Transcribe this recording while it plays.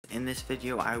In this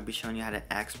video, I will be showing you how to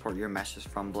export your meshes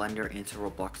from Blender into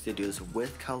Roblox Studios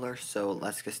with color, so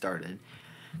let's get started.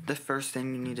 The first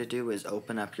thing you need to do is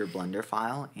open up your Blender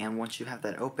file, and once you have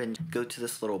that open, go to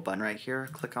this little button right here,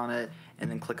 click on it,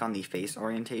 and then click on the face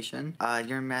orientation.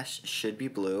 Your mesh should be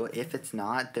blue. If it's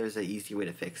not, there's an easy way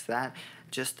to fix that.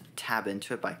 Just tab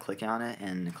into it by clicking on it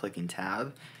and clicking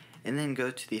tab. And then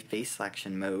go to the face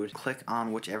selection mode, click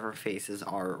on whichever faces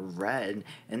are red,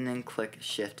 and then click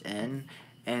shift in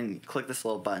and click this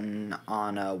little button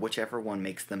on whichever one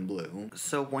makes them blue.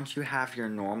 So once you have your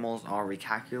normals all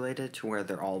recalculated to where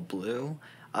they're all blue,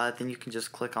 then you can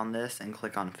just click on this and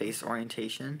click on face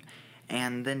orientation,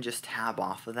 and then just tab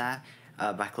off of that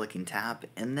by clicking tab.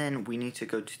 And then we need to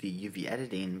go to the UV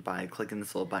editing by clicking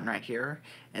this little button right here,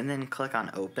 and then click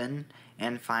on open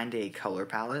and find a color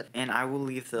palette. And I will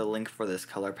leave the link for this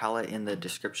color palette in the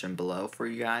description below for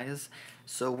you guys.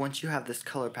 So once you have this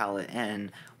color palette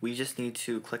in, we just need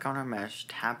to click on our mesh,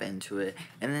 tap into it,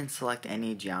 and then select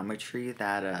any geometry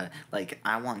that like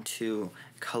I want to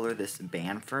color this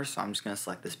band first, so I'm just going to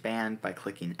select this band by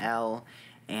clicking L.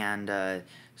 And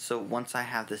so once I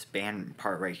have this band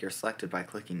part right here selected by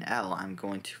clicking L, I'm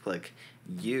going to click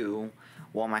U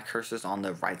while my cursor is on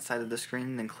the right side of the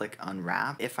screen, then click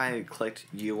unwrap. If I clicked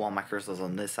U while my cursor is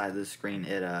on this side of the screen,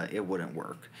 it wouldn't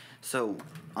work. So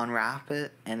unwrap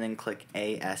it and then click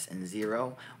A, S, and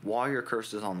 0 while your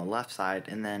cursor is on the left side,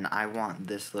 and then I want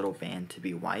this little band to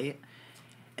be white.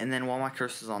 And then while my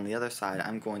cursor is on the other side,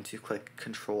 I'm going to click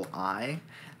Control I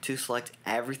to select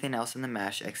everything else in the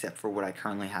mesh except for what I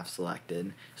currently have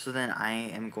selected. So then I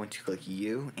am going to click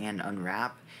U and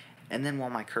unwrap. And then while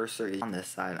my cursor is on this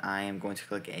side, I am going to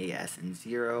click A, S, and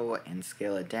 0 and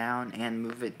scale it down and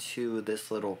move it to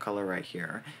this little color right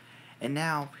here. And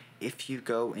now, if you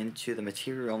go into the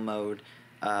material mode,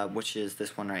 which is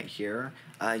this one right here,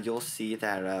 you'll see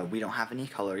that we don't have any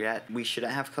color yet. We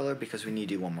shouldn't have color because we need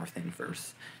to do one more thing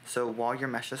first. So while your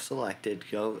mesh is selected,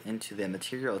 go into the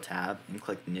material tab and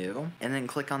click new, and then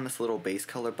click on this little base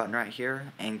color button right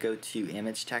here and go to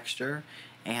image texture,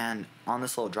 and on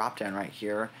this little drop down right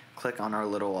here, click on our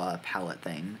little palette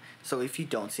thing. So if you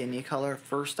don't see any color,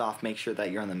 first off, make sure that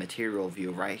you're in the material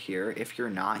view right here. If you're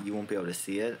not, you won't be able to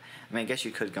see it. I mean, I guess you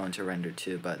could go into render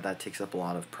too, but that takes up a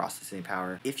lot of processing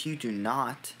power. If you do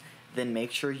not, then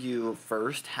make sure you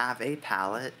first have a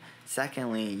palette.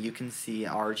 Secondly, you can see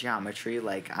our geometry,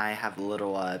 like I have a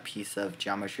little piece of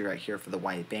geometry right here for the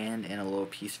white band and a little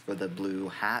piece for the blue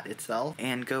hat itself.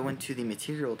 And go into the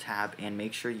material tab and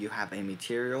make sure you have a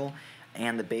material,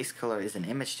 and the base color is an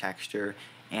image texture,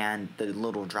 and the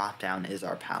little drop down is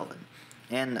our palette.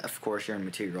 And of course you're in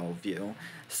material view.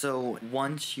 So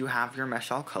once you have your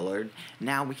mesh all colored,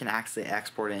 now we can actually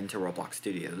export it into Roblox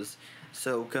Studios.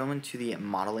 So go into the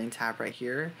modeling tab right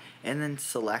here and then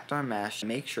select our mesh,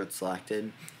 make sure it's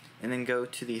selected, and then go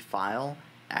to the file,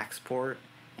 export,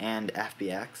 and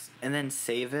FBX, and then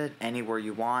save it anywhere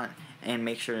you want and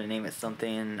make sure to name it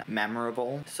something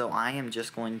memorable. So I am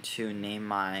just going to name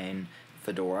mine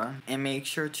Fedora, and make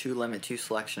sure to limit to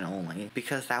selection only,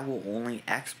 because that will only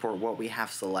export what we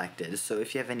have selected. So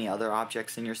if you have any other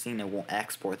objects in your scene, it won't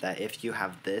export that if you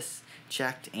have this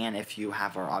checked and if you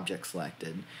have our object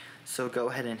selected. So go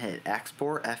ahead and hit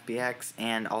export, FBX,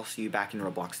 and I'll see you back in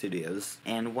Roblox Studios.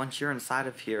 And once you're inside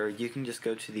of here, you can just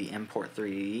go to the import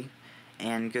 3D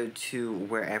and go to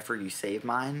wherever you save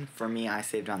mine. For me, I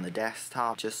saved on the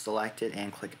desktop. Just select it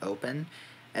and click open.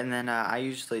 And then I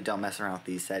usually don't mess around with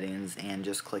these settings and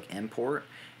just click import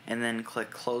and then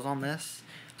click close on this.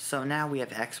 So now we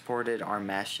have exported our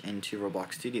mesh into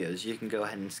Roblox Studios. You can go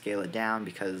ahead and scale it down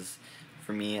because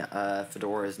for me,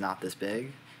 Fedora is not this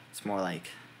big. It's more like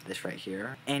this right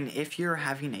here. And if you're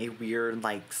having a weird,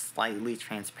 like slightly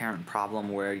transparent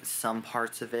problem where some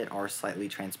parts of it are slightly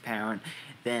transparent,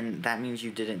 then that means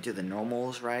you didn't do the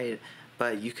normals right.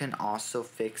 But you can also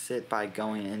fix it by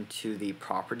going into the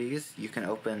properties. You can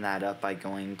open that up by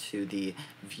going to the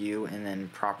view and then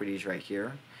properties right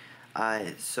here.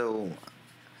 So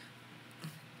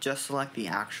just select the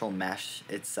actual mesh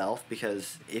itself,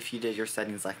 because if you did your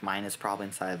settings like mine is probably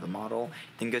inside of the model,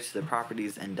 then go to the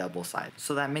properties and double side.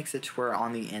 So that makes it to where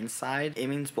on the inside, it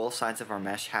means both sides of our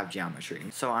mesh have geometry.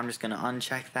 So I'm just going to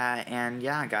uncheck that, and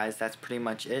yeah guys, that's pretty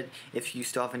much it. If you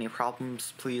still have any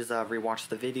problems, please rewatch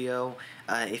the video.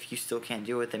 If you still can't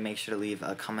do it, then make sure to leave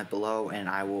a comment below and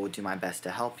I will do my best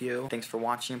to help you. Thanks for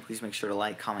watching. Please make sure to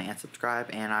like, comment, and subscribe,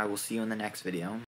 and I will see you in the next video.